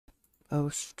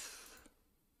Host.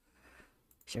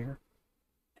 Share.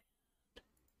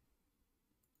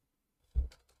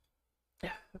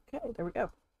 Okay, there we go.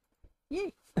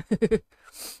 Yay!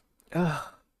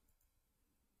 Oh,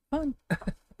 fun.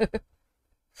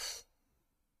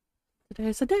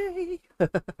 Today's a day.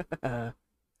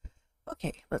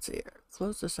 Okay, let's see here.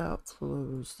 Close this out.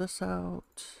 Close this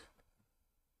out.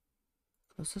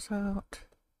 Close this out.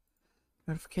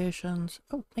 Notifications.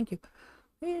 Oh, thank you.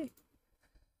 Yay.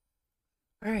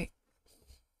 All right.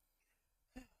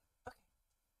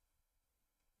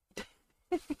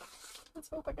 Let's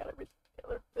hope I got everything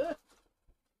together.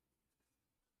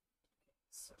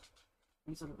 So,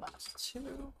 these are the last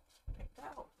two picked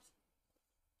out. All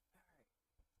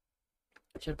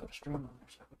right. I should have put a stream on there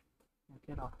so I could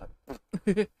get off,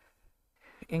 but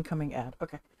incoming ad.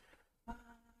 Okay.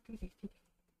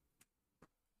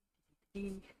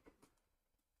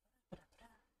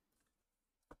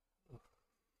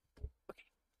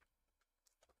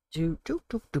 Doop doop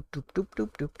doop doop doop doop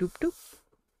doop doop doop doop.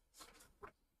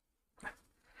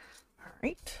 All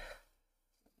right.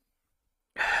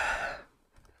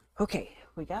 Okay,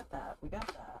 we got that. We got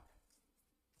that.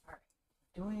 All right.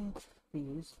 Doing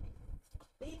these. I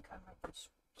think I might just.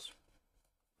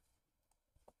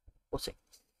 We'll see.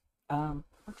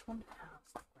 Which one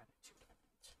has gratitude in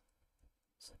it?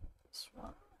 Is it this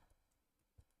one?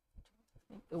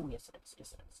 Oh, yes, it is.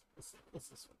 Yes, it is. It's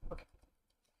this one. Okay.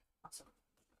 Awesome.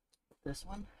 This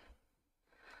one.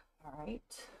 All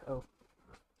right. Oh.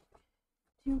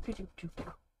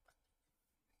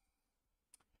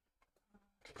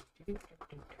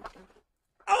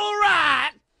 All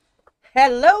right.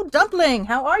 Hello, Dumpling.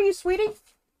 How are you, sweetie?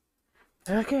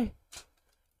 Okay. Let's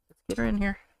get her in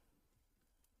here.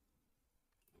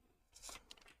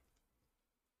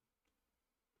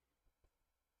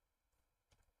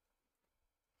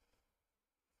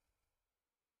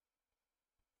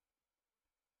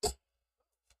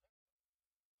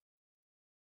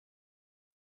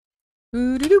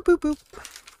 Boop.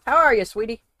 How are you,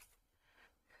 sweetie?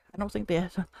 I don't think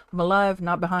I'm alive,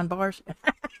 not behind bars.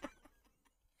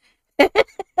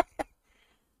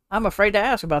 I'm afraid to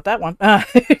ask about that one.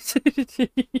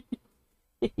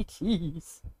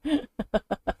 Jeez.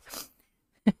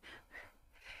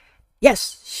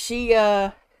 Yes,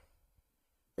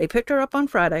 they picked her up on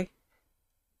Friday,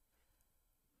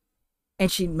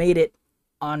 and she made it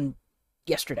on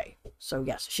yesterday. So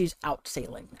yes, she's out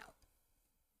sailing now.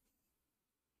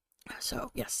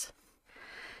 So yes,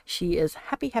 she is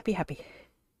happy, happy, happy.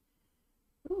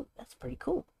 Ooh, that's pretty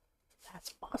cool.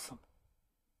 That's awesome.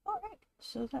 All right,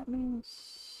 so that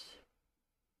means,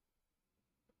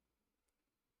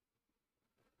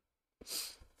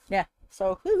 yeah.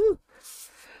 So woo-hoo.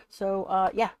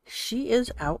 So yeah, she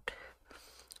is out.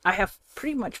 I have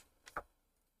pretty much,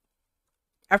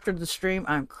 after the stream,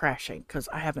 I'm crashing because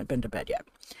I haven't been to bed yet.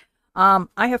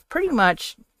 I have pretty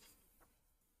much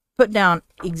put down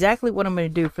exactly what I'm going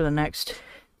to do for the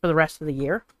rest of the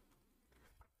year.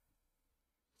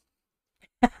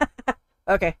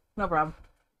 Okay, no problem.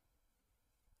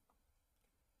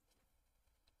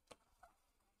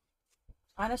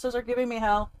 Sinuses are giving me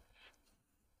hell.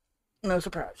 No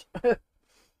surprise. All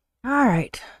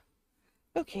right.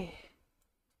 Okay.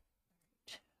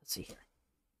 Let's see here.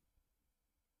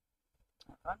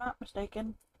 If I'm not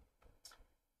mistaken.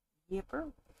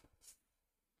 Yipper.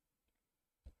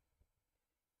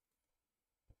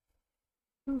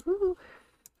 Woohoo.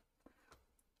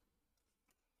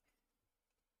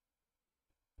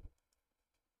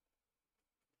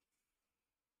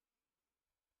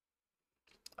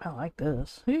 I like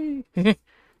this. Okay.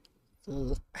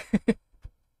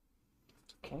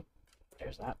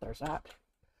 There's that. There's that.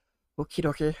 Okie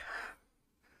dokie.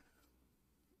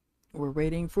 We're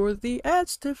waiting for the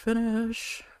ads to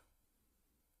finish.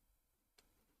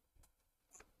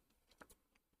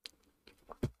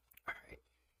 Alright.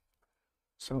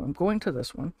 So I'm going to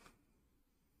this one.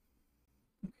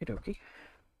 Okie dokie.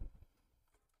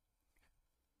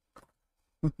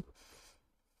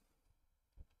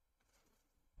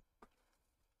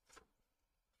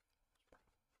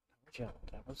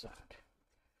 That was that.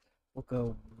 We'll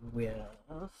go with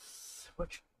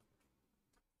which.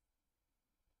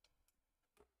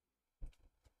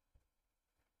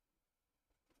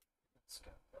 Let's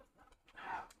go with that.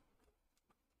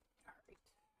 Alright.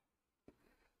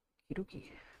 Okie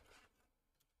dokie.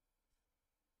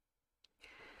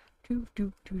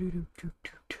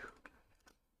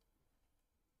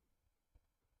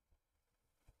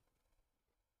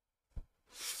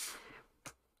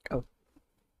 Oh.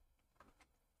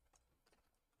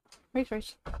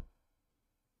 Race.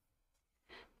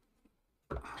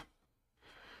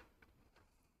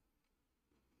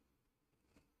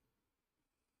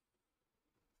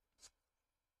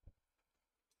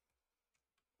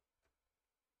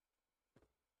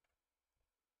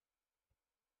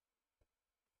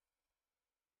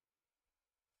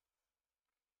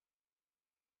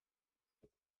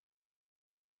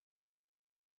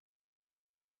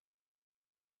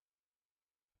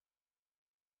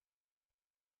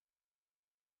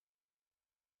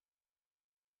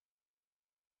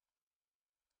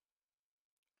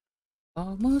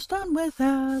 Almost done with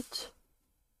that.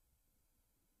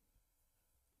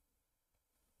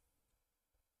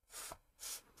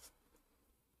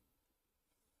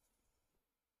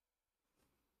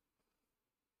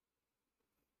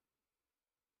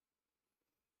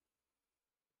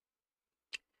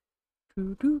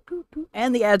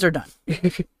 And the ads are done.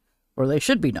 Or they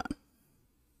should be done.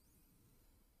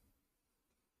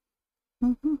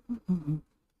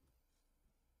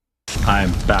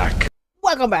 I'm back.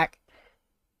 Welcome back.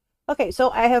 Okay, so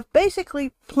I have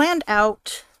basically planned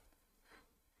out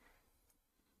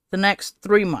the next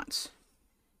 3 months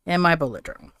in my bullet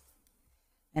journal.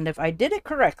 And if I did it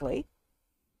correctly,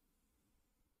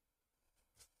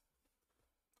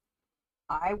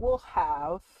 I will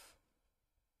have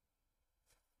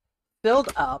filled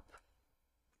up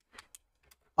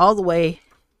all the way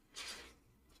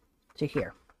to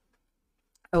here.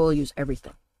 I will use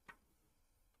everything.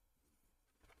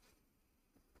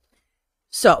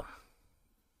 So,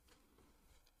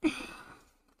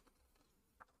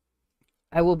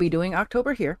 I will be doing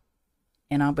October here,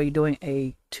 and I'll be doing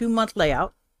a 2-month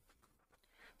layout,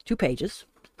 2 pages,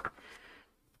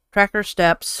 tracker,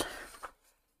 steps,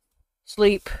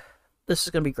 sleep. This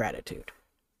is going to be gratitude.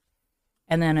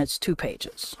 And then it's 2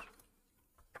 pages.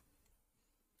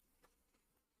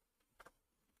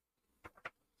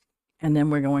 And then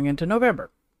we're going into November.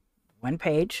 1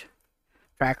 page,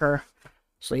 tracker,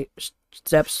 sleep,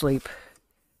 steps, sleep,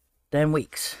 then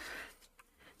weeks.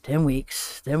 10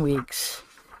 weeks, then weeks,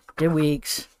 then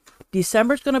weeks.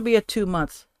 December's going to be a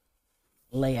 2-month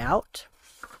layout,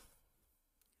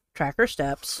 tracker,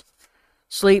 steps,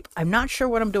 sleep. I'm not sure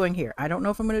what I'm doing here. I don't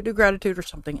know if I'm going to do gratitude or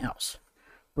something else.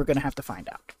 We're going to have to find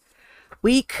out.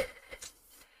 Week,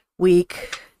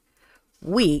 week,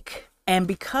 week. And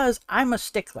because I'm a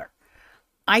stickler,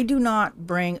 I do not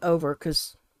bring over,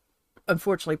 because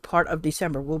unfortunately part of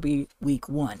December will be week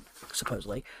 1,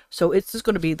 supposedly. So it's just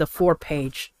going to be the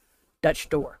 4-page Dutch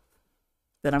door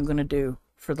that I'm going to do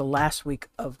for the last week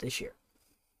of this year.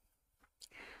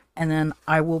 And then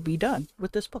I will be done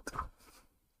with this book.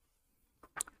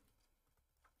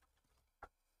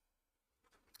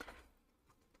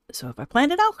 So if I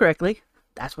planned it out correctly,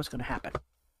 that's what's going to happen.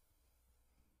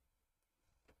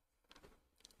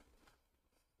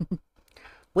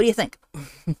 What do you think?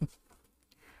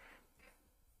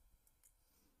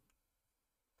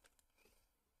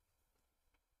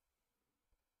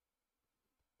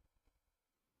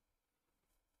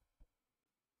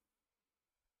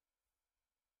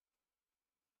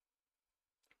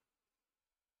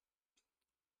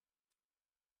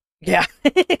 Yeah.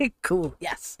 Cool.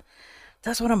 Yes.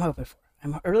 That's what I'm hoping for.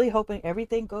 I'm really hoping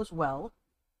everything goes well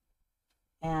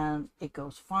and it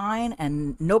goes fine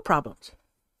and no problems.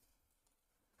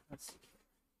 Let's see.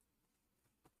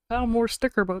 Found more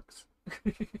sticker books.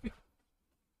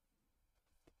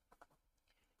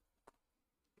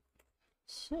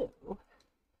 So,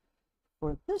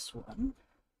 for this one,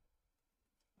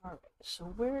 all right, so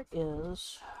where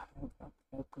is,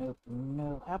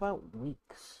 no, how about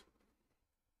weeks?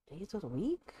 Days of the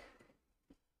week?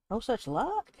 No such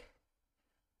luck?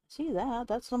 See that,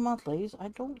 that's the monthlies. I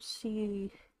don't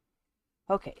see,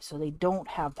 okay, so they don't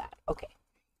have that. Okay,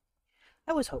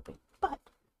 I was hoping, but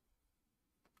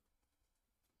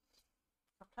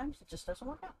sometimes it just doesn't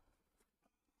work out.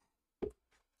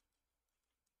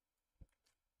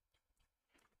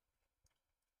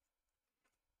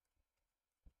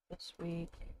 This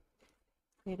week,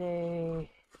 payday.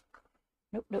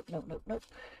 Nope, nope, nope, nope, nope.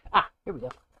 Ah, here we go.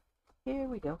 Here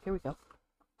we go, here we go.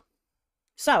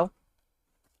 So,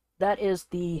 that is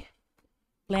the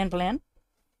plan.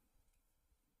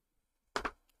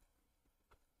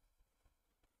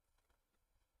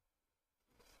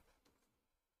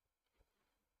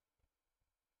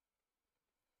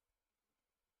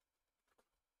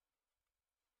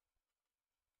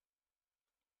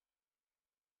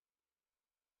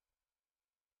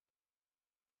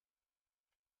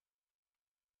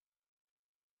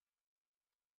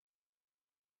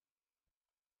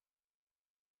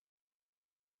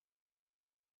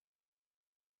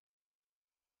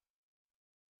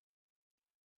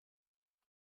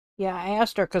 Yeah, I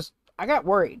asked her because I got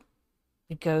worried.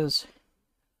 Because,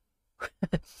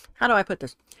 how do I put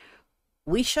this?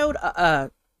 We showed,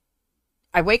 I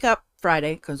wake up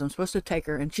Friday because I'm supposed to take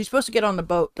her, and she's supposed to get on the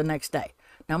boat the next day.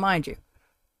 Now, mind you,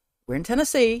 we're in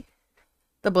Tennessee.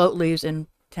 The boat leaves in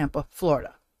Tampa,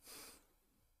 Florida.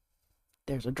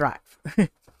 There's a drive.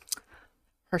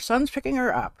 Her son's picking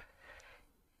her up.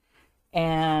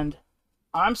 And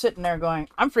I'm sitting there going,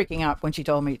 I'm freaking out when she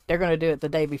told me they're going to do it the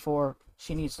day before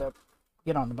she needs to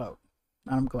get on the boat.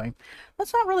 And I'm going,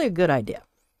 that's not really a good idea.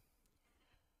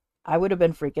 I would have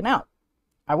been freaking out.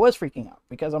 I was freaking out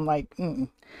because I'm like, mm-mm.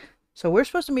 So we're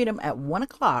supposed to meet him at 1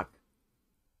 o'clock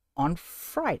on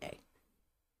Friday.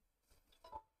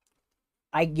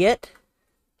 I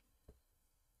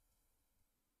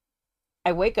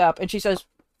wake up and she says,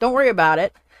 don't worry about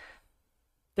it.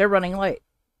 They're running late.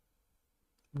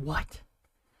 What?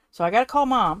 So I got to call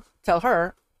mom, tell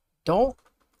her, don't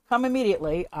come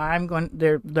immediately.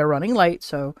 They're running late.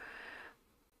 So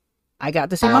I got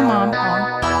to see my mom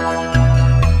on.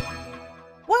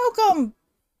 Welcome,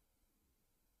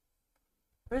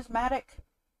 Prismatic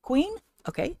Queen.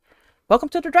 Okay. Welcome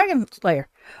to the Dragon Slayer.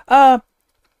 I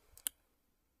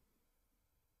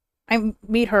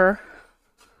meet her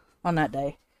on that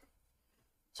day.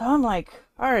 So I'm like,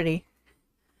 already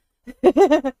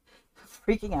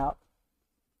freaking out.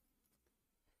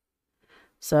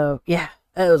 So yeah,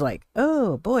 it was like,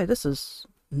 oh boy, this is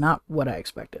not what I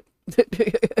expected.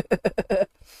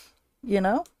 You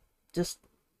know, just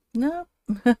no.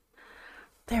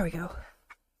 There we go.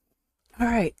 All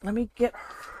right, let me get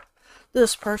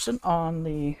this person on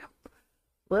the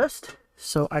list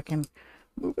so I can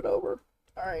move it over.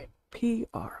 All right,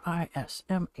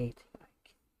 Prismati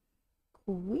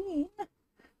Queen.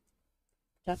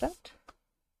 Dot.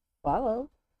 Follow.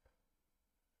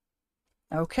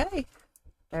 Okay,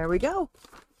 there we go.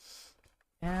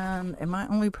 And am I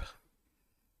only...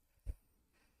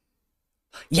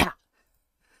 Yeah.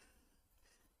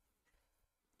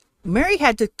 Mary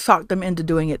had to talk them into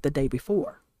doing it the day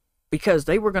before because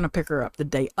they were going to pick her up the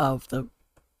day of the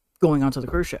going onto the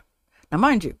cruise ship. Now,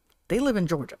 mind you, they live in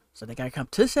Georgia, so they got to come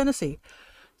to Tennessee,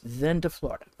 then to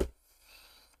Florida.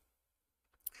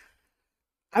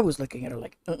 I was looking at her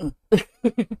like, no.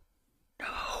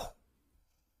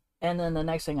 And then the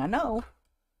next thing I know,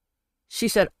 she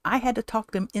said, I had to talk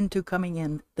them into coming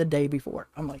in the day before.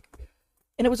 I'm like,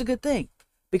 and it was a good thing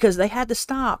because they had to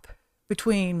stop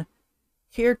between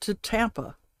here to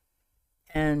Tampa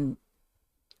and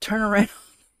turn around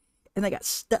and they got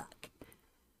stuck.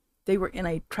 They were in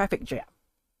a traffic jam.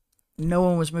 No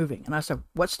one was moving. And I said,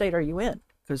 what state are you in?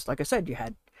 Because like I said, you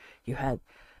had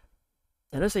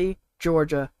Tennessee,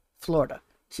 Georgia, Florida.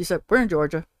 She said, we're in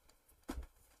Georgia.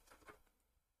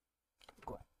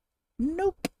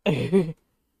 Nope.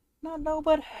 Not no,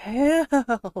 but hell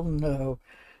no.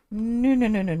 No, no,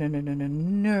 no, no, no, no, no, no,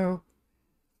 no.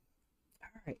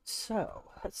 Alright, so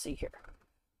let's see here.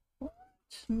 What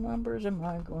numbers am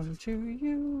I going to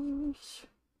use?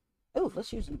 Oh,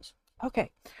 let's use these.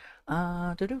 Okay.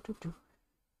 23rd.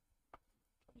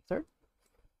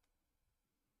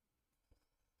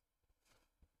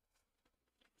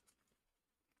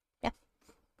 Yeah.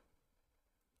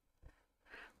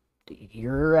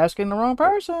 You're asking the wrong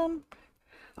person.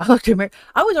 I looked at Mary.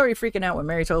 I was already freaking out when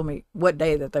Mary told me what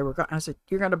day that they were going. I said,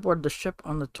 you're going to board the ship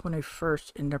on the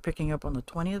 21st and they're picking up on the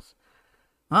 20th?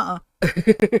 I'm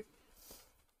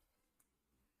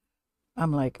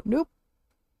like, nope.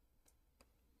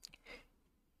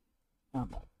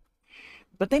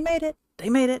 But they made it. They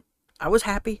made it. I was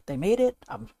happy. They made it.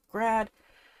 I'm glad.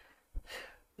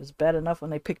 It was bad enough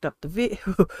when they picked up the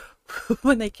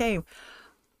when they came.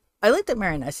 I looked at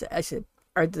Mary and I said,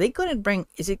 are they going to bring,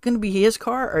 is it going to be his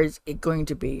car or is it going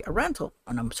to be a rental?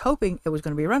 And I was hoping it was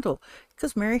going to be a rental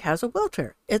because Mary has a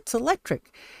wheelchair. It's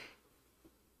electric.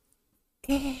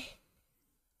 Thank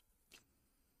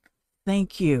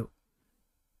you.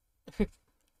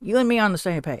 You and me on the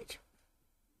same page.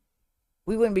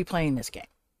 We wouldn't be playing this game.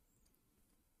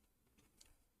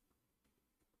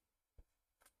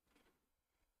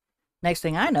 Next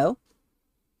thing I know,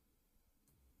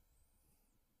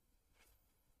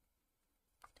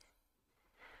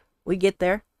 we get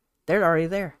there. They're already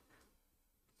there.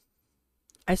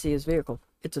 I see his vehicle.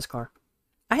 It's his car.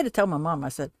 I had to tell my mom, I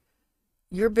said,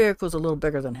 your vehicle's a little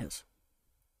bigger than his.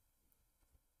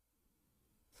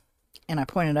 And I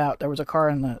pointed out there was a car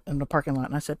in the parking lot,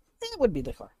 and I said, it would be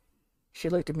the car. She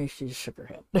looked at me, she just shook her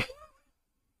head.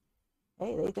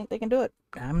 Hey, they think they can do it.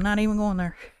 I'm not even going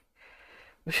there.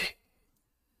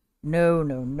 No,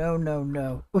 no, no, no,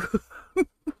 no.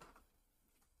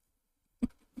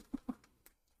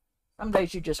 Some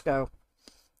days you just go,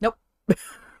 nope.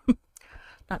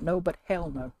 Not no, but hell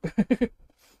no.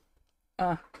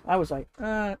 I was like,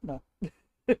 no.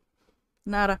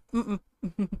 Nada.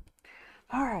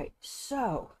 All right,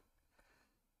 so,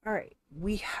 all right,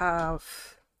 we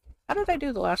have, how did I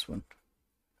do the last one?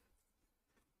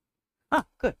 Ah,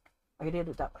 good. I did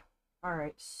it that way. All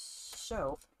right,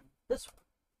 so, this one.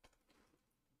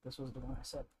 This was the one I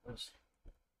said was,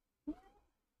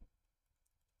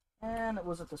 and it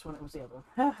wasn't this one, it was the other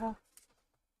one.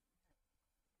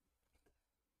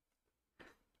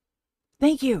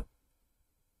 Thank you.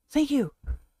 Thank you.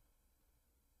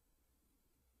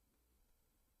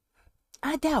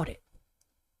 I doubt it.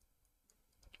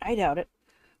 I doubt it.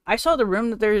 I saw the room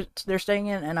that they're staying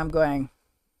in, and I'm going.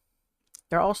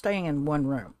 They're all staying in one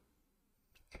room,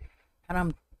 and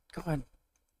I'm going.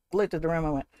 Looked at the room.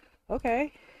 I went,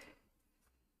 okay.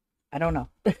 I don't know.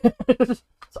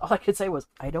 So all I could say was,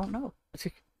 I don't know.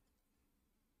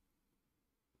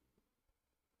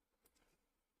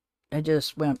 I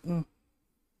just went.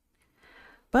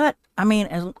 But I mean,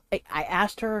 as I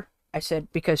asked her, I said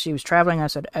because she was traveling, I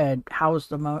said, "How's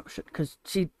the motion?" Because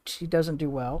she doesn't do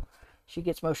well. She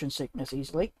gets motion sickness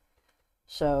easily.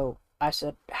 So I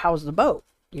said, "How's the boat?"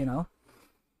 You know.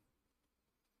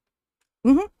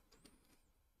 Mhm.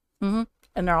 Mhm.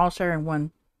 And they're all sharing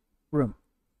one room,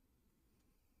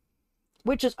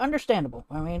 which is understandable.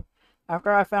 I mean,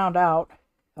 after I found out,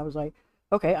 I was like,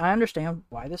 okay, I understand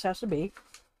why this has to be,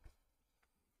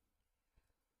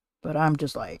 but I'm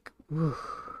just like, whew.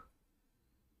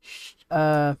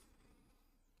 uh,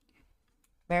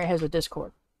 Mary has a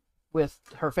Discord with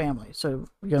her family, so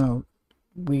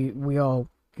we all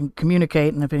can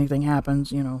communicate, and if anything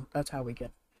happens, that's how we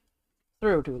get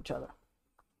through to each other.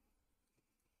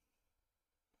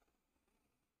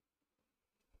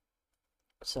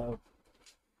 So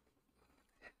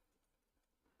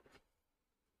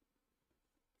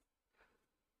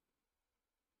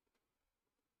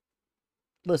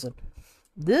listen,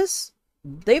 this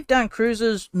they've done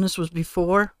cruises, and this was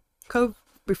before COVID,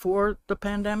 before the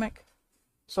pandemic.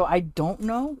 So I don't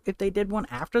know if they did one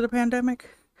after the pandemic.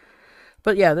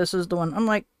 But yeah, this is the one. I'm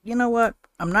like, you know what?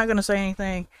 I'm not gonna say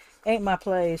anything. Ain't my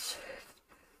place.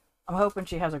 I'm hoping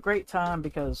she has a great time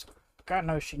because God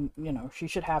knows she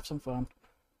should have some fun.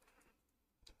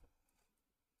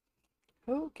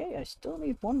 Okay, I still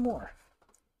need one more.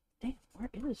 Damn, where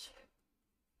is?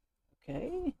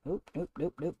 Okay. Nope, nope,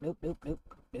 nope, nope, nope, nope, nope,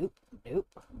 nope, nope,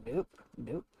 nope,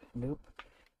 nope, nope.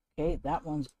 Okay, that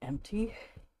one's empty.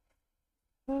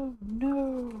 Oh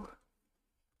no.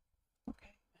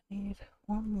 Okay, I need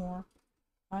one more.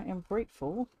 I am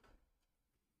grateful.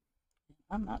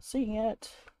 I'm not seeing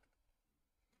it.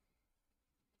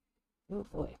 Oh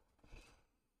boy.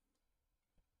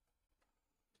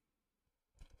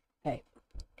 Hey,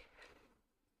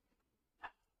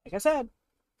 like I said,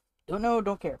 don't know,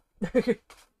 don't care. It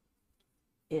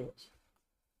is.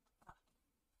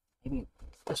 Maybe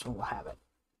this one will have it.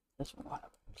 This one will have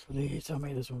it. Please tell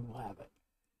me this one will have it.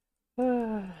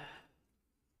 Nope,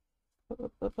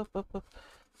 nope,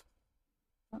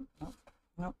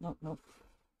 nope, nope.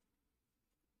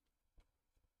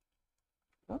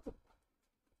 Oh,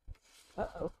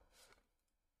 uh-oh.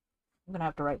 I'm gonna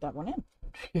have to write that one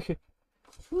in.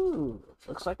 Ooh,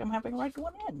 looks like I'm having to write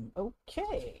one in.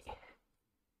 Okay.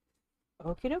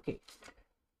 Okie dokie.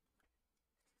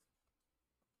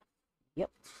 Yep,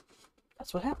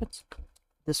 that's what happens.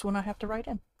 This one I have to write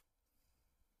in.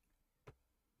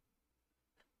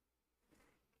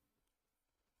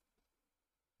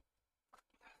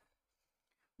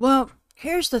 Well,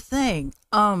 here's the thing.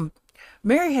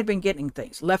 Mary had been getting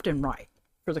things left and right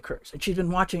for the cruise, and she'd been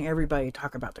watching everybody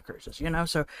talk about the cruises.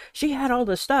 So she had all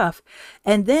this stuff,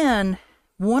 and then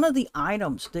one of the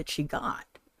items that she got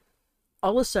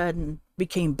all of a sudden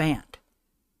became banned.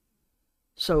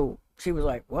 So she was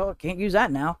like, "Well, I can't use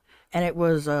that now," and it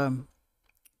was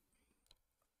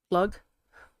plug,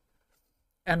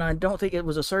 and I don't think it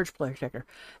was a surge protector,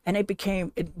 and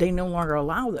they no longer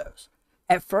allow those.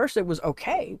 At first, it was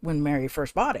okay when Mary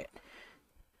first bought it,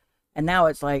 and now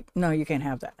it's like, no, you can't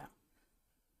have that now.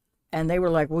 And they were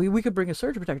like, well, we could bring a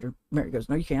surge protector. Mary goes,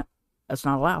 no, you can't. That's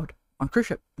not allowed on cruise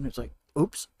ship. And it's like,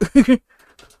 oops.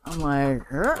 I'm like,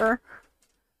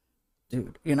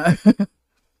 dude.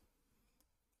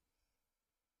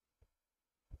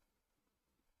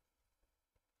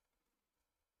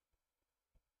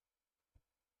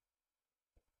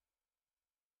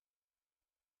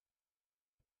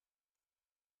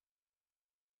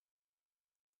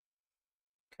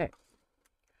 Okay.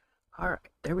 All right.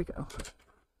 There we go.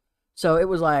 So it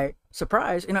was like,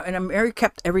 surprise, and Mary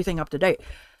kept everything up to date.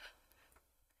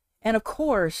 And of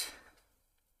course,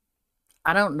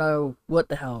 I don't know what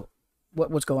the hell, what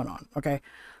was going on. Okay.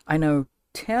 I know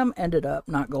Tim ended up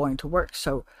not going to work.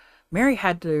 So Mary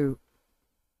had to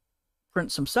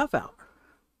print some stuff out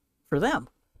for them.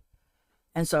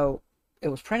 And so it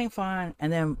was printing fine.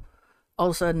 And then all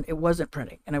of a sudden it wasn't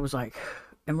printing. And it was like,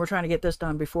 and we're trying to get this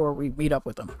done before we meet up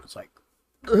with them. It's like,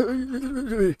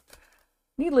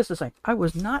 needless to say, I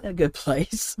was not in a good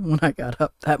place when I got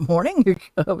up that morning.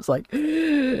 I was like, are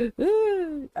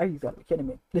you gotta be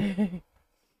kidding me?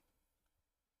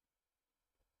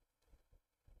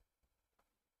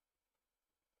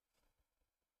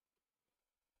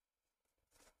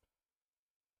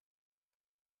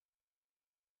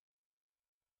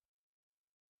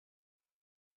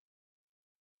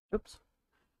 Oops.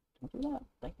 Don't do that.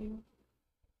 Thank you.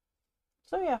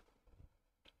 So yeah,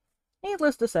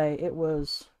 needless to say, it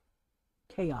was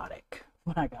chaotic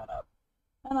when I got up.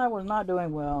 And I was not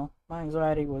doing well. My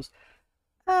anxiety was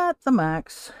at the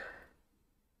max.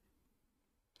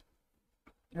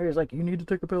 Harry's like, you need to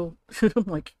take a pill. I'm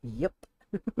like, yep.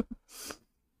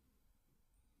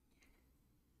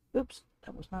 Oops,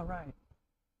 that was not right.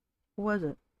 What was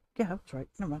it? Yeah, that was right.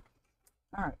 Never mind.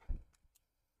 All right.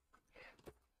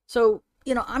 So,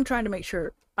 I'm trying to make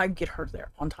sure I get her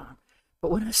there on time.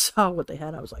 But when I saw what they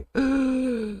had, I was like,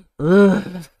 ugh.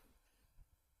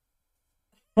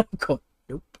 I'm going,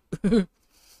 nope.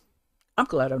 I'm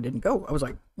glad I didn't go. I was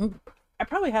like, I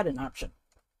probably had an option.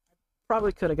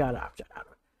 Probably could have got an option out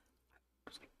of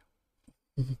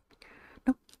it.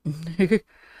 Nope.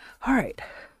 All right.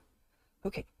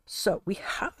 Okay. So we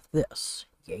have this.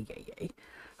 Yay, yay, yay.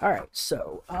 All right.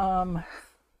 So, okay.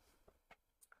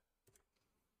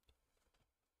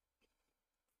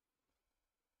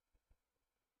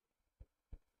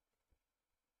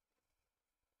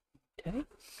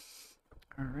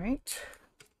 All right.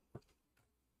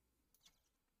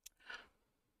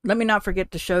 Let me not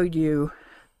forget to show you.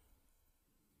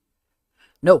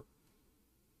 No,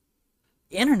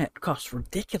 internet costs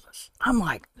ridiculous. I'm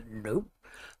like, nope.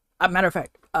 As a matter of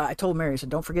fact, I told Mary, I said,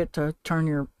 don't forget to turn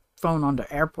your phone onto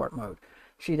airport mode.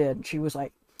 She did. She was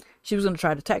like, she was going to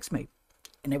try to text me,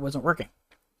 and it wasn't working.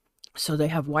 So they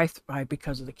have Wi-Fi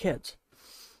because of the kids.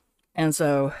 And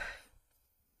so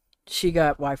she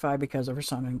got Wi-Fi because of her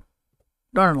son and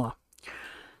daughter-in-law.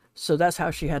 So that's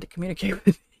how she had to communicate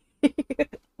with me.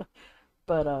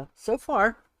 But so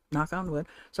far, knock on wood,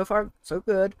 so far so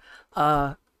good.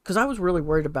 Because I was really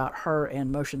worried about her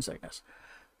and motion sickness.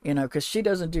 Because she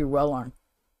doesn't do well on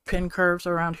pin curves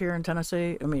around here in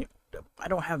Tennessee. I mean, I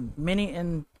don't have many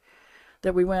in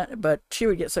that we went, but she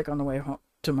would get sick on the way home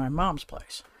to my mom's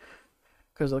place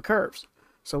because of the curves.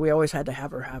 So we always had to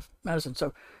have her have medicine.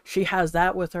 So she has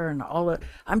that with her and all that.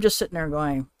 I'm just sitting there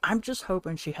going, I'm just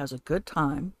hoping she has a good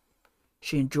time.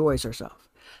 She enjoys herself.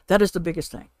 That is the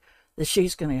biggest thing. That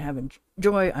she's going to have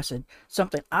enjoy. I said,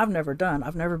 something I've never done.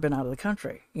 I've never been out of the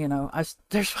country.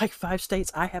 There's like 5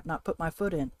 states I have not put my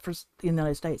foot in for the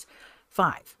United States.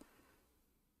 5.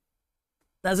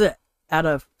 That's it. Out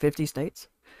of 50 states.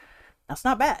 That's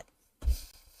not bad.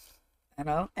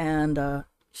 And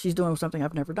she's doing something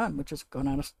I've never done, which is going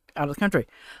out of the country.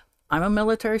 I'm a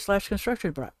military /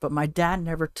 construction brat, but my dad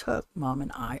never took mom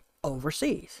and I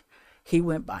overseas. He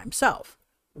went by himself.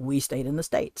 We stayed in the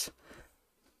States.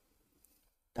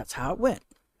 That's how it went.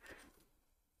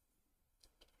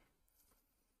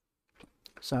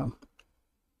 So,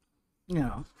 you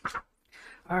know.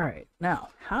 All right. Now,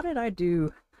 how did I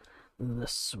do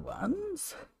this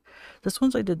ones? This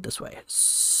one's I did this way.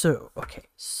 So, okay.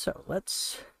 So,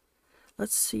 let's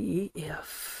see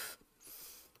if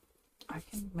I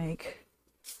can make.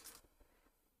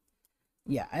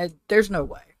 Yeah, there's no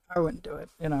way. I wouldn't do it,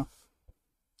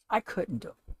 I couldn't do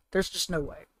it. There's just no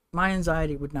way. My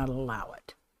anxiety would not allow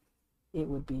it. It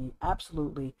would be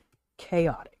absolutely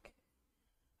chaotic.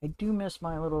 I do miss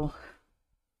my little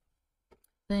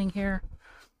thing here.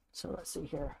 So let's see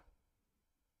here.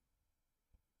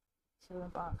 7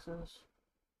 boxes.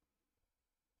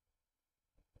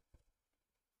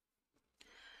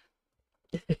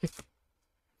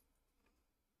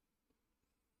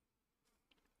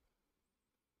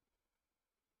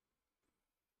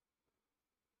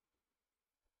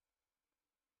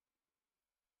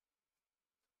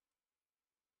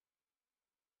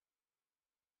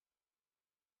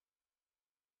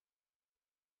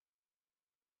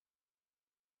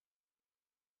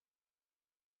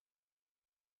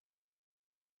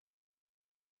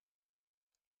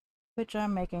 Which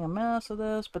I'm making a mess of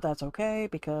this, but that's okay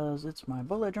because it's my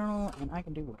bullet journal and I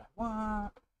can do what I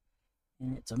want.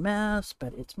 And it's a mess,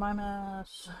 but it's my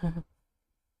mess.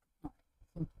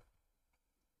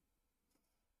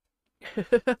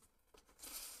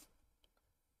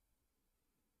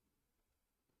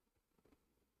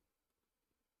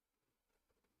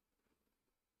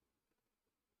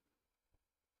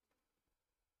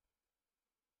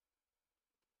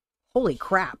 Holy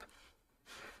crap.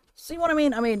 See what I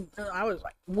mean? I was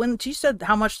like, when she said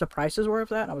how much the prices were of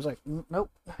that, I was like, nope.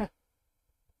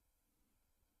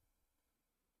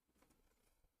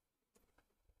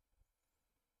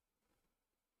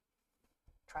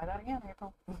 Try that again,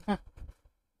 April.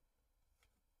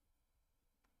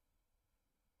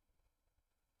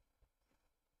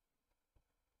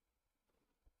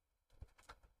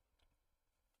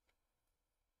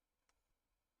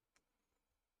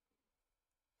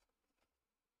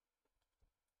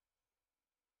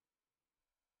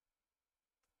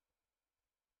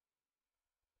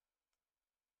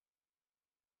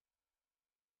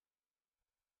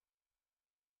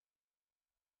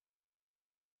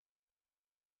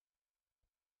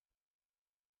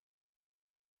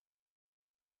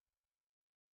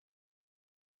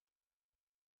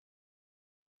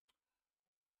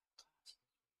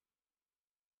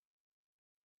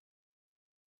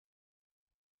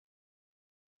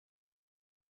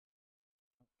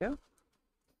 go.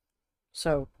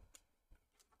 So,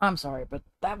 I'm sorry, but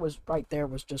that was right there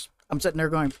was just, I'm sitting there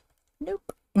going,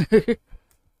 nope.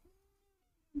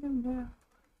 No, no.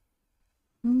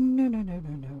 No, no, no, no,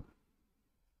 no.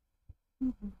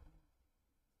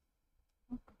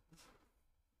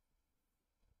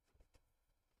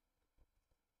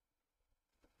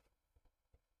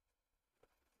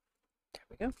 There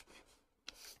we go.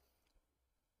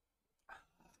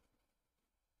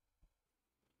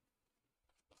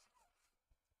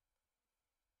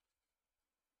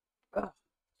 Oh,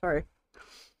 sorry.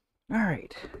 All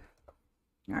right.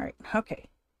 All right. Okay.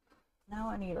 Now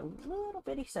I need a little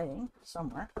bitty saying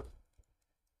somewhere.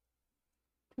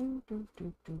 Nope.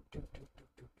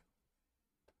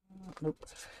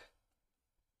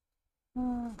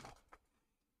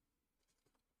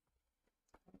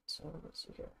 So let's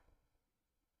see here.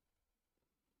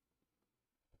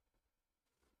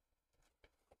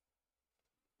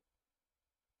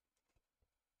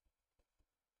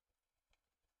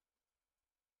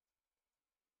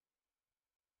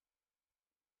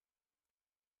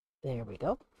 There we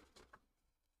go.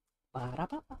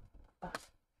 Ba-da-ba-ba. All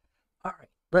right.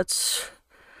 Let's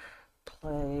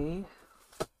play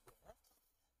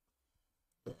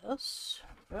this.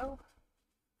 There we go.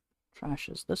 Trash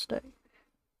is this day.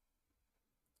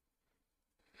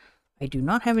 I do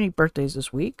not have any birthdays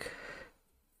this week.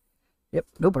 Yep,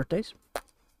 no birthdays.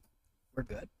 We're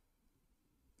good.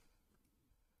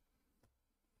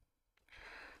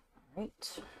 All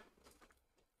right.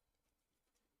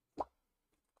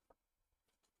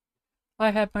 I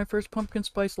had my first pumpkin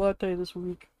spice latte this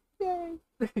week. Yay!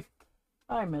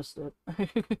 I missed it.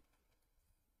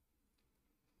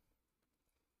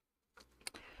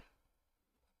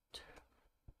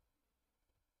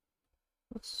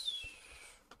 Let's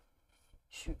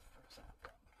shoot for that.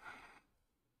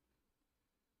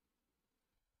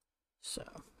 So,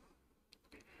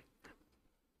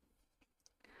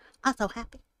 I'm so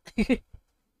happy.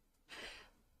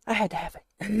 I had to have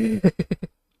it.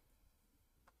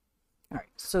 All right,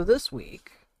 so this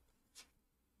week,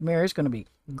 Mary's going to be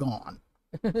gone.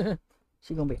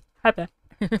 She's going to be happy.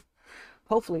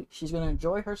 Hopefully, she's going to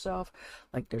enjoy herself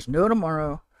like there's no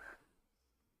tomorrow.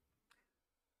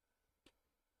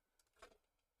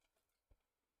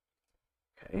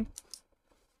 Okay.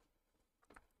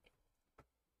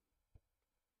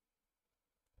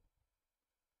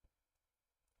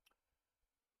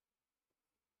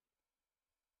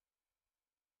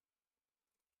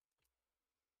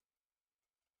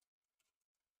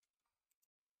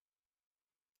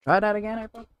 Try that again,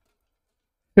 April.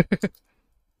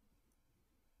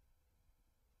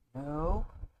 No.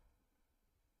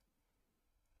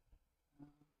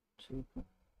 Two.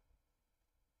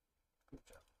 Good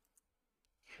job.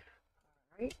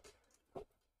 All right.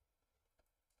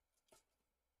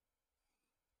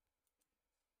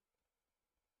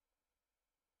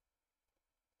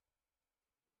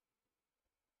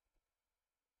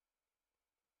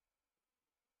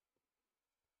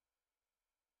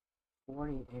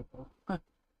 April. Okay.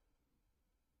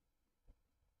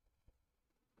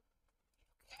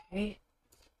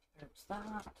 There's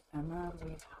that. And then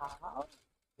we have.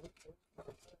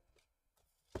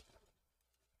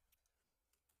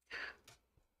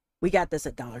 We got this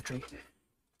at Dollar Tree.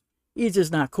 It's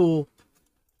just not cool.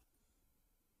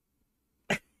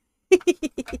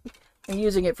 I'm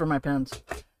using it for my pens.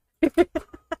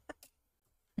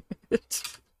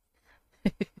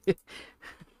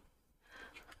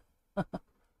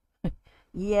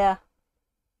 Yeah.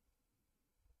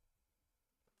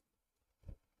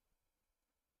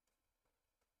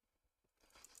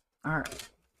 All right.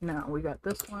 Now we got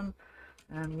this one.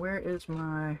 And where is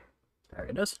my... There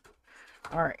it is.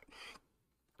 All right.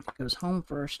 It goes home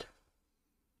first.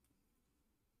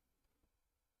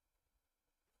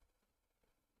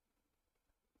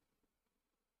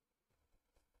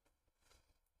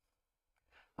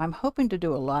 I'm hoping to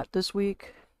do a lot this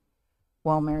week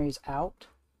while Mary's out.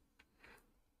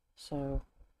 So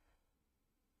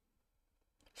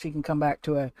she can come back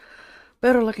to a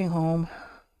better looking home.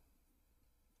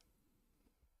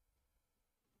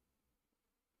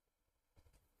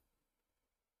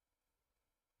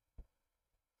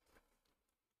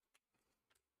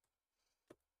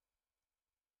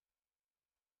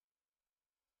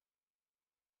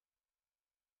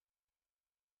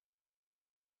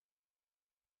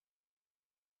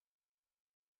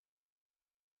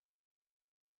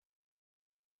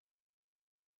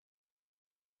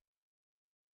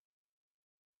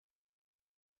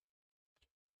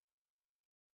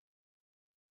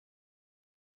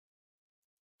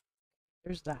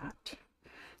 There's that.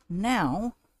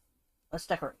 Now, let's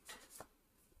decorate.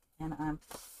 And I'm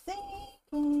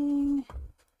thinking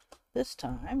this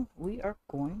time we are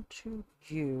going to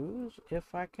use,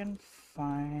 if I can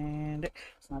find it.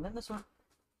 It's not in this one.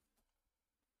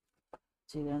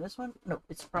 It's either in this one. No,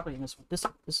 it's probably in this one. This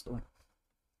is the one.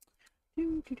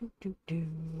 Do, do, do, do,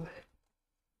 do.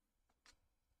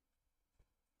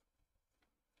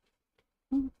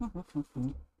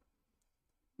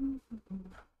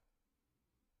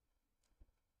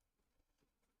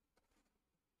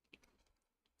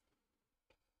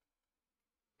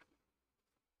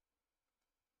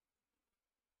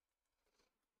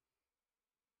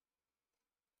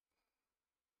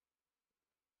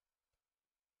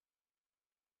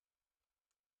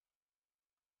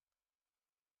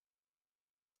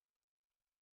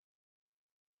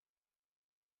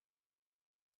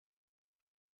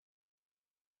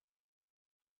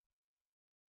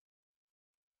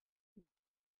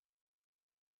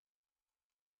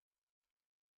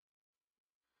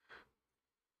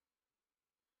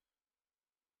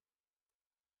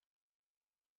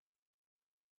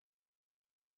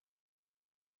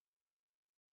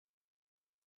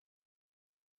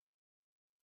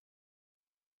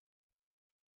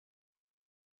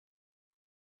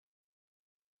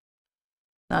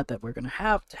 Not that we're going to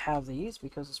have these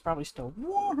because it's probably still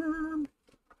warm.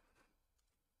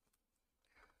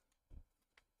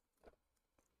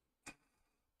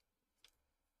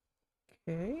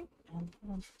 Okay, and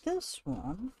then this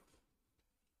one,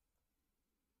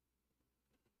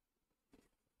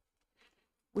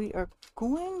 we are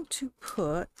going to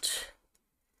put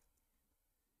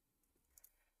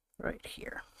right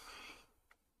here.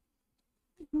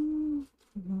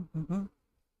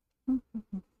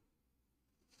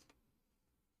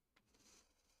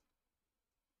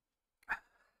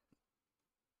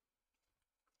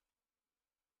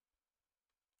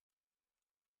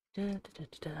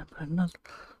 Put another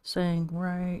saying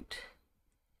right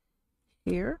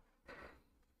here.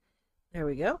 There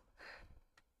we go.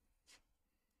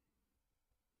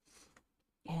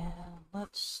 And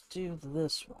let's do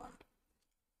this one.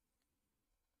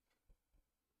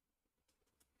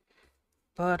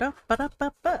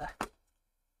 Ba-da-ba-da-ba-ba.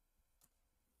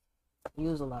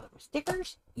 Use a lot of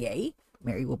stickers. Yay.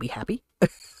 Mary will be happy.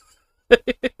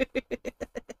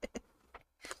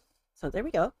 So there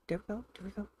we go. There we go. There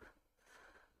we go.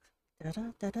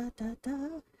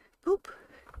 Da-da-da-da-da-da. Boop.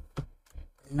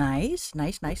 Nice,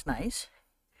 nice, nice, nice.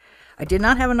 I did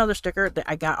not have another sticker. That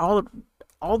I got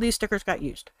all these stickers got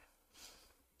used.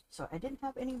 So I didn't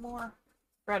have any more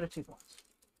gratitude ones.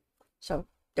 So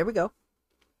there we go.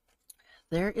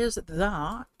 There is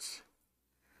that.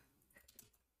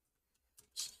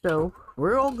 So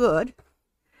we're all good.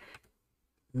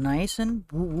 Nice and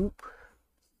whoop.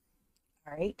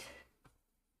 All right.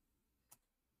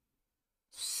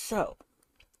 So,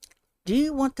 do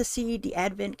you want to see the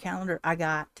advent calendar I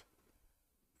got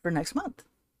for next month?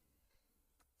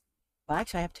 Well,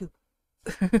 actually, I have two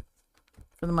for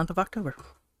the month of October.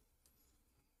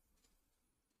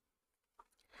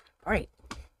 All right.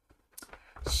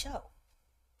 So,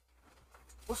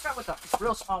 we'll start with the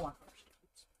real small one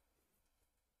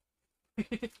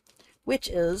first. Which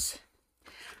is,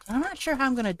 I'm not sure how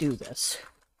I'm going to do this.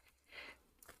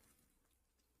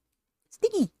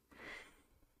 Sticky.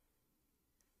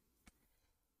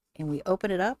 And we open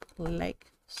it up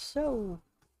like so.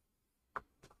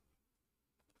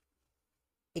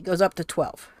 It goes up to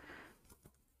 12.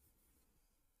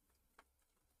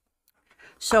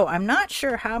 So I'm not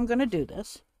sure how I'm going to do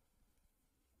this.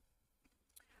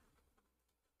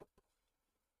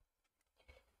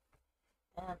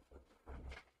 And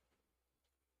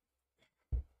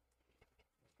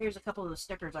here's a couple of the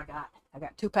stickers I got. I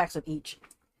got 2 packs of each,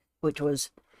 which was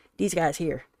these guys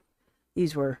here.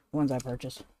 These were ones I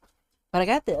purchased. But I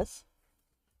got this.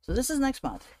 So this is next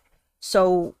month.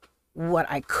 So what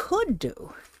I could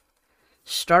do,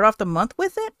 start off the month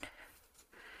with it.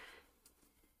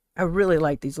 I really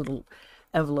like these little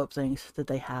envelope things that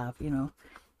they have, you know.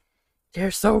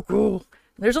 They're so cool.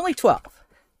 There's only 12.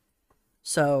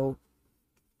 So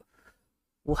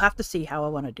we'll have to see how I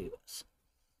want to do this.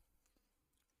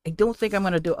 I don't think I'm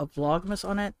going to do a Vlogmas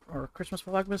on it, or a Christmas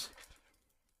Vlogmas.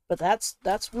 But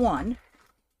that's one.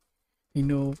 You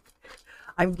know,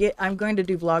 I'm going to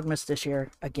do Vlogmas this year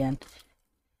again.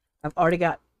 I've already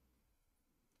got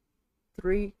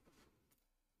 3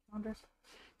 calendars.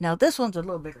 Now this one's a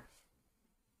little bigger.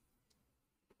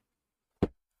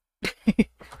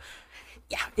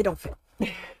 Yeah, it don't fit.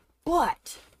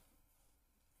 But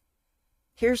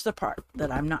here's the part that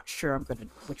I'm not sure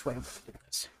which way I'm gonna do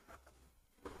this.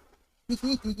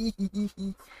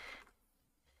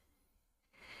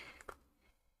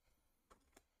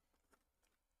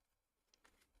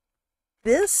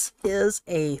 this is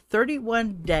a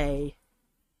 31-day,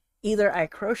 either I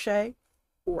crochet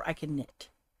or I can knit.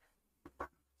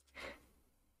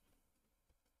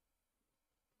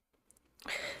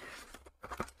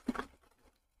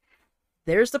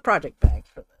 There's the project bag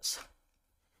for this.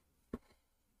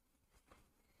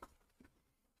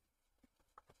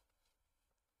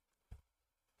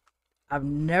 I've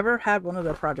never had one of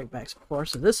their project bags before,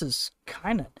 so this is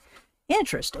kind of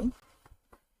interesting.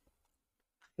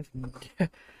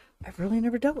 I've really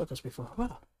never dealt with this before.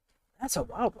 Wow, that's a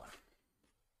wild one.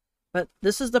 But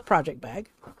this is the project bag.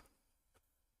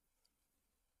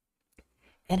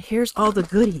 And here's all the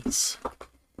goodies.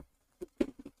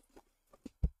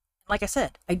 Like I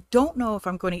said, I don't know if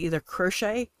I'm going to either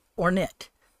crochet or knit.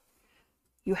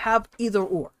 You have either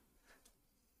or.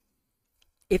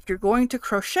 If you're going to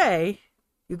crochet,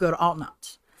 you go to alt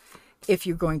knots. If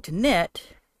you're going to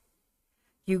knit,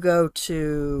 you go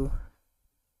to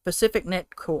Pacific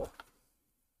Knit Cool.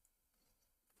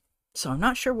 So I'm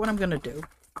not sure what I'm going to do.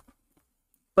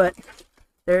 But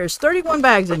there's 31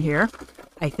 bags in here,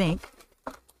 I think.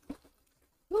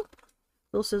 Ooh,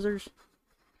 little scissors.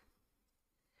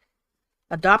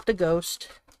 Adopt a ghost.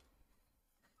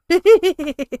 I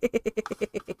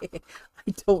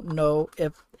don't know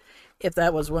if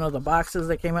that was one of the boxes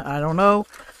that came out. I don't know.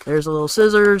 There's a little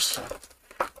scissors.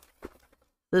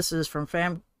 This is from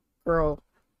Fangirl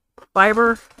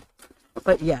Fiber.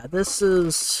 But yeah, this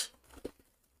is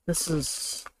what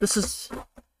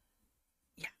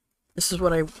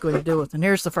I'm going to do with. And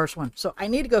here's the first one. So I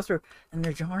need to go through, and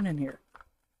there's yarn in here.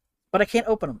 But I can't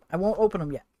open them. I won't open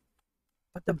them yet.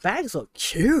 But the bags look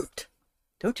cute.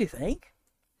 Don't you think?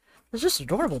 They're just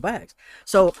adorable bags.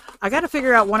 So I got to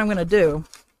figure out what I'm going to do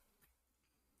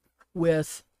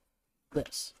with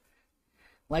this.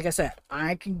 Like I said,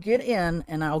 I can get in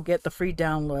and I'll get the free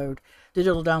download,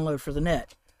 digital download for the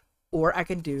knit. Or I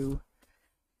can do,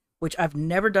 which I've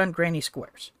never done, granny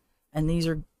squares. And these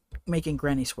are making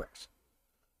granny squares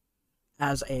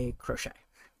as a crochet.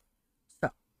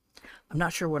 So I'm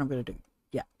not sure what I'm going to do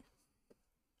yet.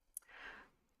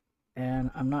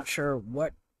 And I'm not sure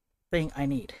what thing I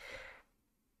need.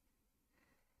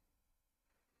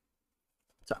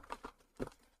 So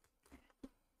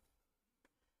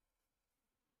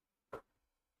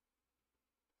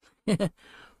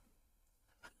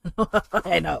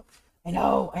I know.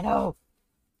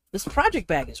 This project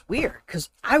bag is weird because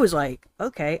I was like,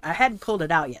 okay, I hadn't pulled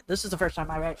it out yet. This is the first time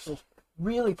I've actually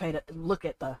really paid a look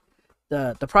at the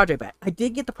project bag. I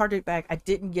did get the project bag. I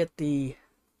didn't get the,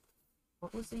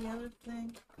 what was the other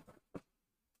thing?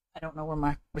 I don't know where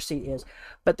my receipt is,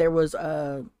 but there was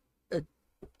a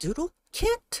doodle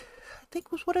kit, I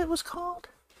think was what it was called.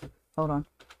 Hold on.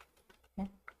 Here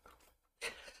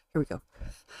we go.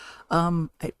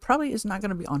 It probably is not going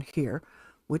to be on here,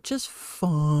 which is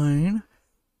fine.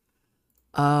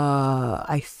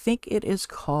 I think it is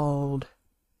called,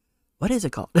 what is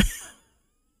it called?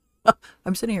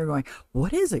 I'm sitting here going,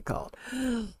 what is it called?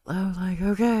 I was like,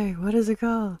 okay, what is it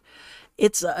called?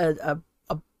 It's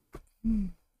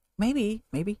maybe,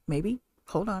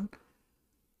 hold on.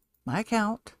 My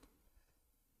account.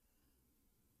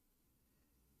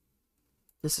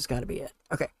 This has got to be it.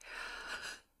 Okay.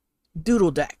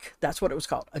 Doodle deck. That's what it was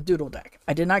called. A doodle deck.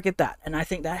 I did not get that. And I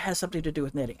think that has something to do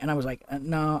with knitting. And I was like,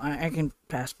 no, I can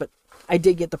pass. But I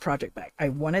did get the project bag. I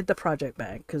wanted the project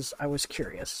bag because I was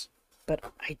curious. But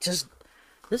I just,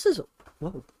 this is,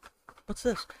 whoa, what's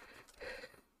this?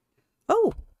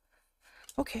 Oh,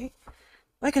 okay.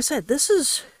 Like I said, this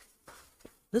is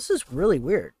really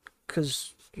weird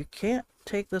because you can't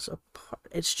take this apart.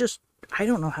 It's just, I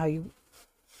don't know how you,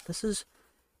 this is,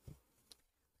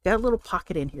 got a little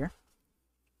pocket in here.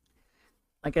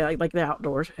 Like the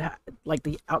outdoors, like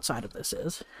the outside of this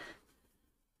is.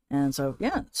 And so,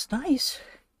 yeah, it's nice.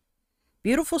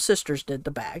 Beautiful Sisters did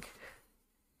the bag.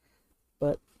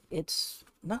 But it's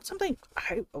not something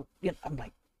I'm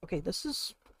like, okay, this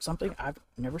is something I've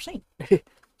never seen.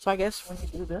 So I guess when you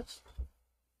do this,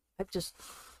 I just,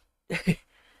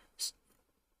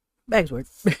 bag's weird.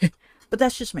 But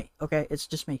that's just me, okay? It's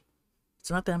just me. It's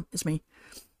not them, it's me.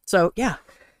 So, yeah,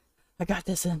 I got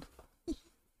this in.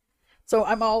 So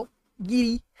I'm all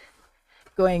giddy,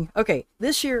 going, okay,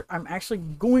 this year I'm actually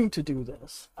going to do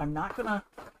this. I'm not gonna,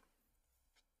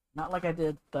 not like I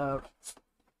did the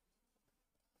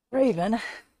Raven.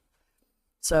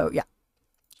 So, yeah.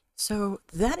 So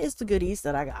that is the goodies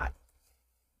that I got.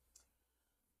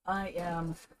 I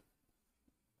am,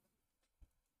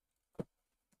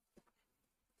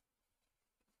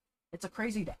 it's a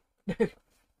crazy day. It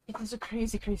is a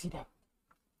crazy, crazy day.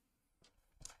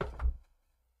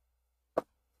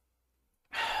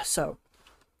 So,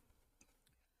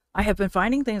 I have been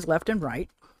finding things left and right.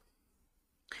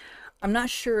 I'm not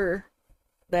sure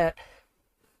that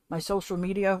my social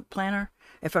media planner,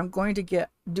 if I'm going to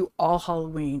do all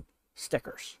Halloween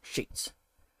stickers, sheets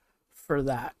for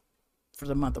that, for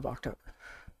the month of October.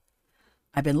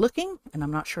 I've been looking and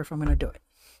I'm not sure if I'm going to do it.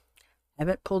 I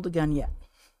haven't pulled the gun yet.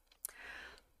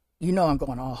 You know I'm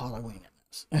going all Halloween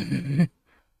in this.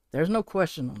 There's no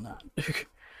question on that.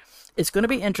 It's going to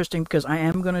be interesting because I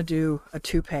am going to do a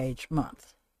 2-page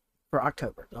month for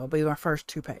October. That'll be my first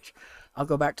 2-page. I'll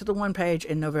go back to the 1-page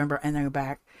in November and then go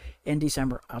back in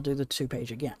December. I'll do the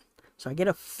 2-page again. So I get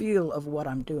a feel of what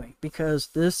I'm doing because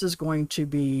this is going to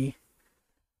be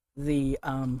the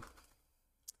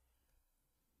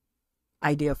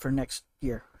idea for next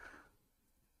year.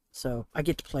 So I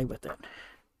get to play with it.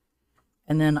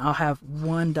 And then I'll have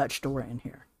one Dutch door in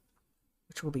here,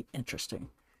 which will be interesting.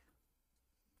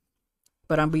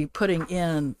 But I'll be putting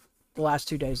in the last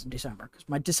 2 days of December because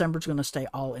my December's going to stay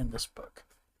all in this book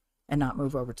and not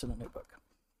move over to the new book.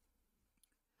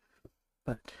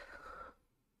 But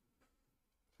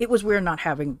it was weird not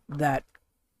having that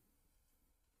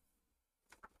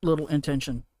little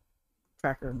intention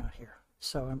tracker not here.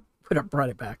 So I'm going to bring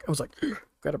it back. I was like,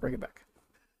 gotta bring it back.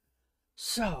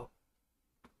 So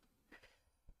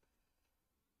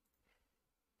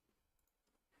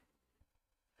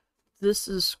this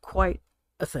is quite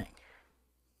a thing.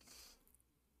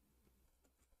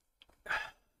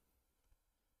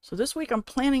 So this week I'm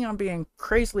planning on being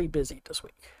crazily busy this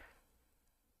week.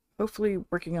 Hopefully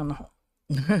working on the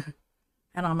home.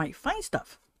 And I might find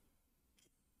stuff.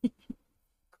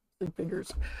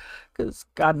 Fingers. Because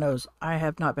God knows I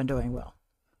have not been doing well.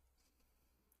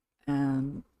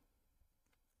 And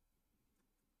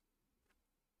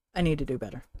I need to do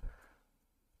better.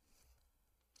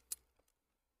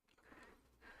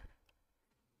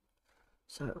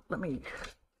 So let me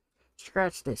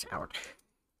scratch this out.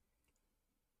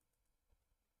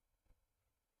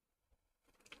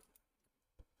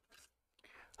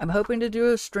 I'm hoping to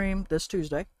do a stream this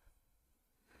Tuesday.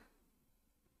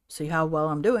 See how well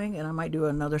I'm doing, and I might do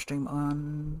another stream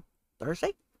on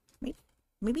Thursday.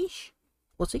 Maybe.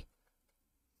 We'll see.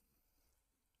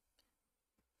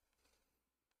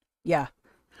 Yeah.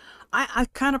 I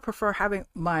kind of prefer having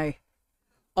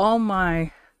all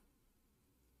my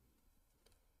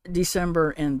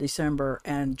December and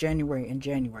January and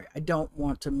January. I don't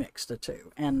want to mix the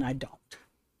two, and I don't.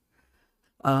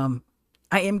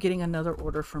 I am getting another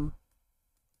order from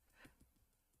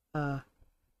Archer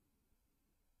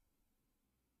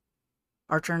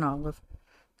and Olive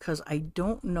because I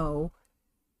don't know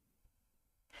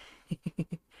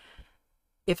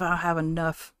if I'll have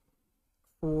enough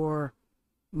for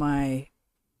my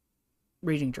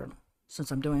reading journal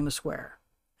since I'm doing the square,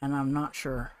 and I'm not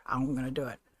sure how I'm going to do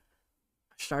it.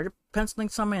 I started penciling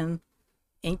some in,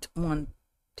 inked 2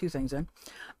 things in,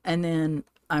 and then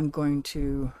I'm going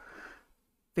to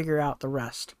figure out the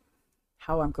rest,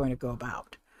 how I'm going to go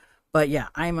about. But yeah,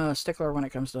 I'm a stickler when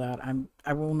it comes to that.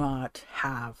 I will not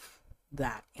have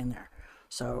that in there.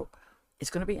 So it's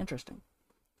going to be interesting,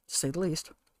 to say the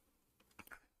least.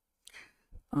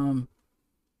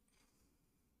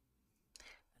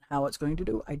 How it's going to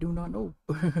do, I do not know.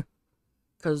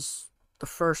 Because the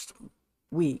first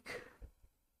week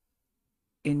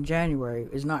in January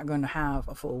is not going to have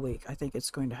a full week. I think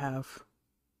it's going to have,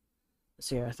 let's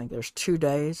see, I think there's 2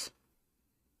 days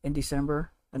in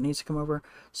December that needs to come over.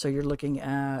 So you're looking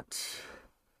at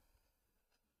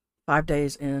 5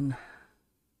 days in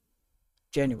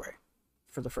January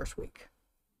for the first week.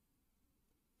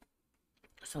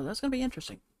 So that's going to be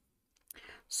interesting, to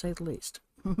say the least.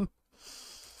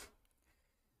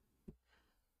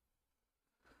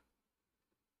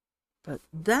 But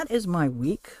that is my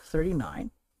week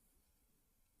 39.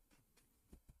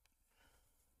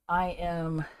 I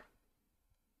am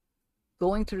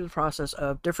going through the process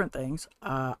of different things.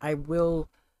 I will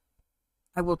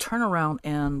turn around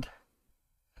and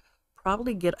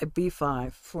probably get a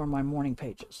B5 for my morning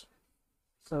pages.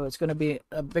 So it's going to be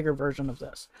a bigger version of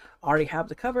this. I already have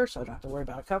the cover, so I don't have to worry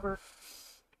about a cover.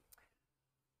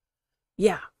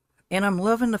 Yeah, and I'm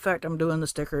loving the fact I'm doing the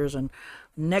stickers, and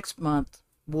next month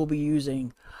we'll be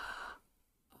using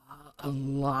a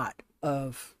lot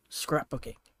of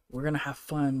scrapbooking. We're going to have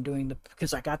fun doing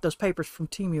because I got those papers from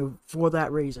Temu for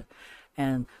that reason.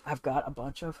 And I've got a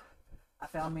bunch of, I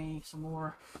found me some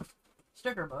more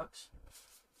sticker books.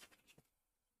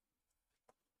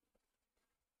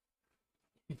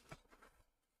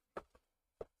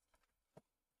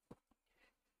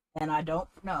 And I don't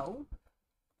know.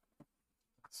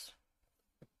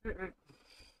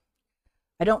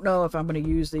 I don't know if I'm going to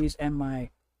use these in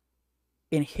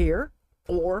here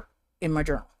or in my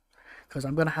journal, because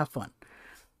I'm going to have fun.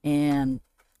 And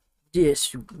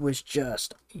this was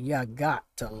just, you got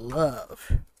to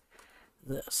love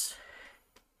this.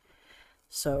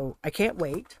 So I can't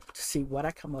wait to see what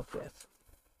I come up with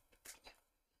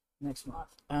next month.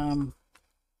 And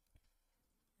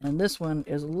this one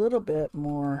is a little bit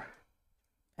more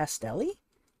pastel-y.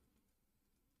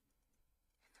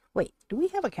 Wait, do we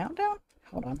have a countdown?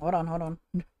 Hold on.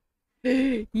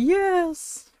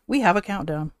 Yes, we have a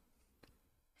countdown.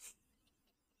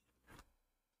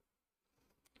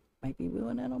 Might be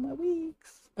ruining that on my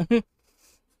weeks.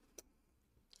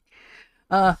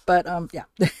 Yeah.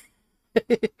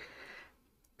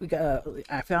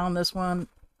 I found this one.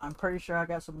 I'm pretty sure I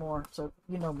got some more. So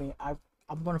you know me, I'm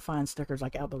gonna find stickers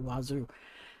like out the wazoo.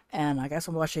 And I got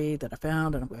some washi that I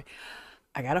found, and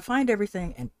I gotta find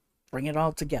everything and bring it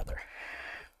all together.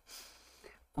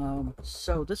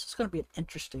 So this is gonna be an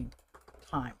interesting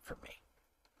time for me.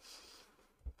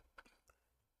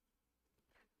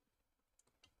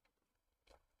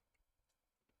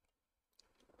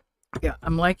 Yeah,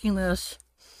 I'm liking this.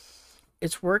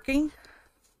 It's working.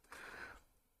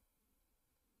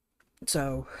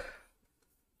 So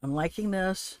I'm liking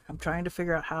this. I'm trying to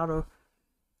figure out how to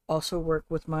also work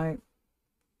with my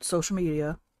social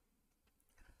media,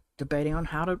 debating on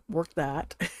how to work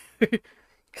that.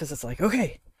 Because it's like,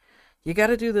 okay, you got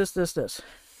to do this.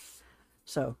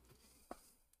 So,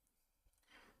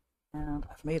 and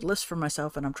I've made lists for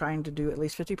myself, and I'm trying to do at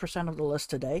least 50% of the list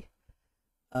today.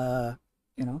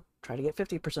 Try to get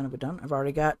 50% of it done. I've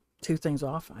already got 2 things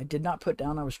off. I did not put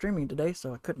down I was streaming today,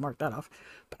 so I couldn't mark that off,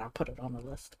 but I'll put it on the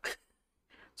list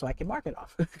so I can mark it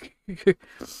off.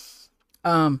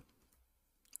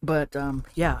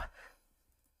 Yeah.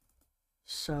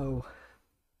 So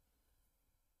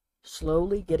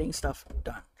slowly getting stuff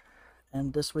done.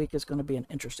 And this week is going to be an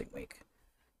interesting week,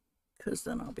 because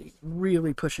then I'll be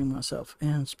really pushing myself.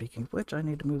 And speaking of which, I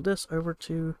need to move this over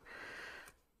to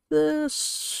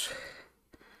this.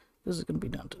 This is going to be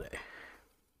done today.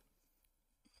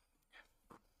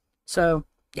 So,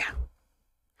 yeah.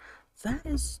 That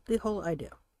is the whole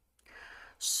idea.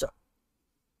 So,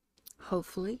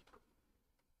 hopefully,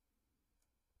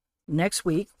 next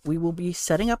week we will be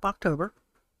setting up October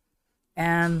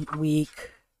and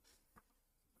week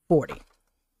 40. I'm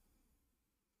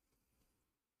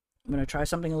going to try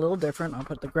something a little different. I'll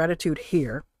put the gratitude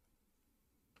here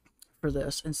for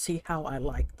this and see how I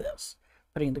like this.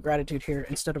 Putting the gratitude here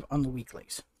instead of on the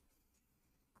weeklies.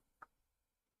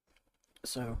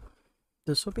 So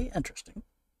this will be interesting,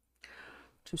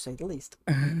 to say the least.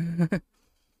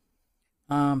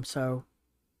 So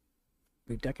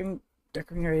be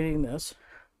decorating this.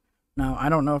 Now I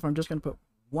don't know if I'm just gonna put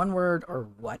one word or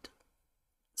what.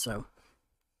 So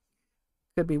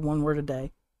could be one word a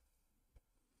day.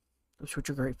 That's what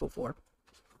you're grateful for.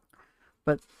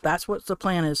 But that's what the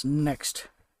plan is next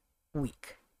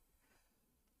week.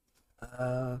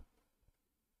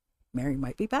 Mary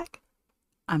might be back.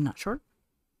 I'm not sure.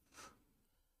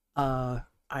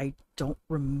 I don't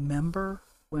remember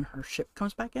when her ship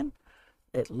comes back in.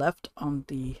 It left on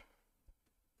the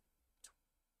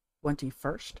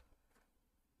 21st.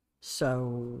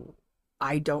 So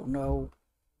I don't know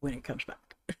when it comes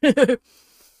back.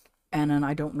 And then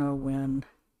I don't know when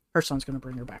her son's going to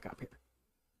bring her back up here.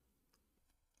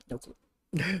 No clue.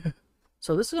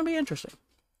 So this is going to be interesting, to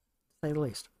say the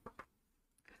least.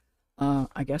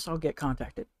 I guess I'll get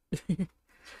contacted.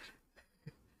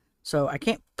 So I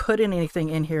can't put anything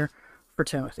in here for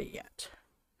Timothy yet.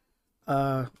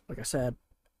 Like I said,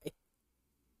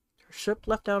 her ship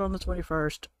left out on the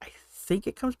 21st. I think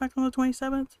it comes back on the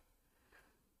 27th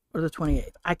or the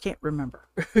 28th. I can't remember.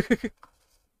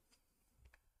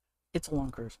 It's a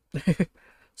long cruise.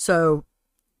 So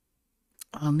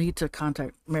I'll need to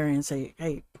contact Mary and say,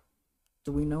 hey,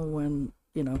 do we know when,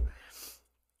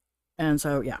 And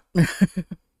so, yeah.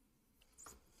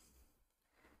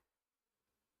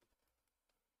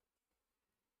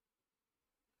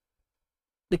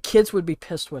 The kids would be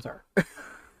pissed with her.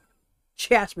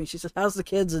 She asked me, she said, how's the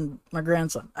kids and my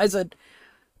grandson? I said,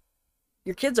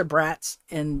 your kids are brats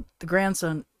and the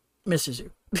grandson misses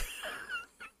you.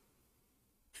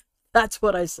 That's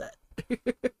what I said.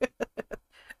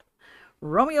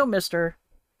 Romeo missed her.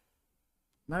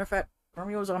 Matter of fact,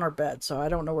 Romeo's on our bed, so I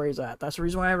don't know where he's at. That's the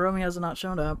reason why Romeo has not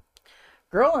shown up.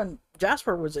 Girl and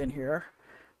Jasper was in here.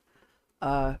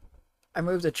 I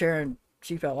moved the chair and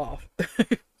she fell off.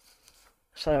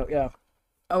 So yeah.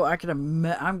 Oh, I can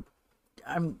imagine.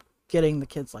 I'm getting the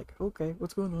kids like, okay,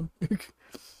 what's going on?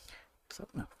 So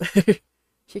no,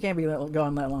 she can't be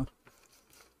gone that long.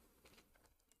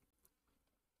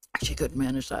 She couldn't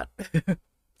manage that.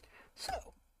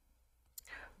 So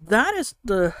that is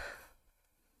the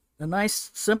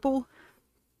nice, simple,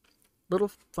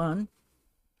 little fun.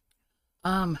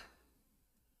 Trying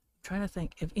to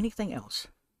think of anything else.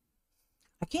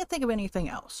 I can't think of anything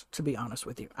else, to be honest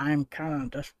with you. I'm kind of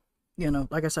just,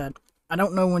 like I said, I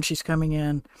don't know when she's coming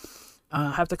in.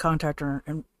 I have to contact her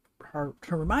and her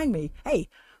to remind me, hey,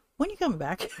 when you coming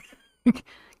back?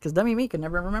 Because dummy me can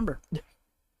never remember.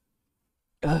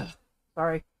 Ugh,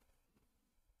 sorry.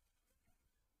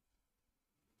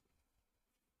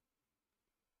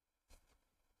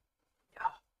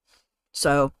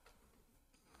 So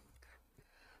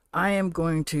I am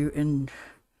going to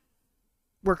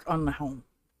work on the home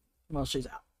while she's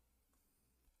out,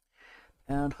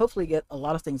 and hopefully get a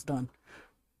lot of things done.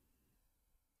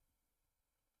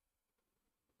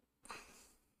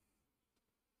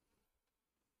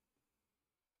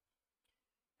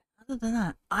 Other than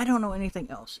that, I don't know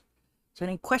anything else. So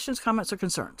any questions, comments, or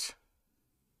concerns?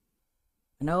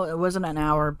 I know it wasn't an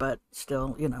hour, but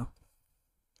still.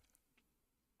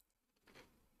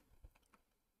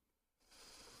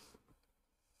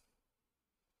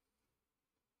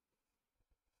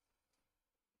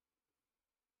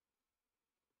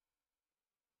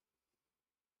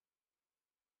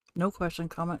 No question,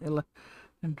 comment,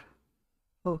 and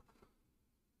oh,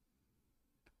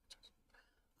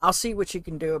 I'll see what you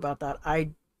can do about that.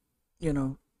 You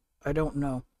know, I don't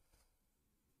know.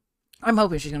 I'm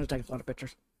hoping she's going to take a lot of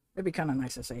pictures. It'd be kind of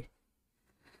nice to see.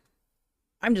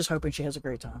 I'm just hoping she has a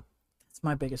great time. That's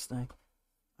my biggest thing.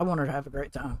 I want her to have a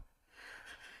great time.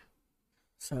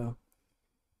 So,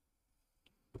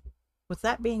 with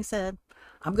that being said,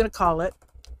 I'm going to call it.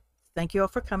 Thank you all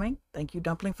for coming. Thank you,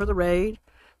 Dumpling, for the raid.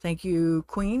 Thank you,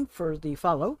 Queen, for the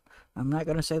follow. I'm not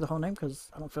going to say the whole name because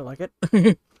I don't feel like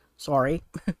it. Sorry.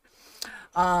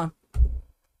 I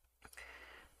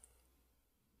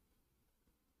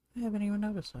haven't even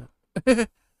noticed that.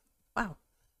 Wow.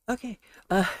 Okay.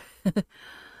 For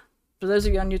those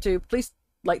of you on YouTube, please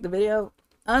like the video.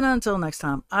 And until next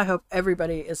time, I hope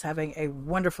everybody is having a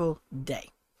wonderful day.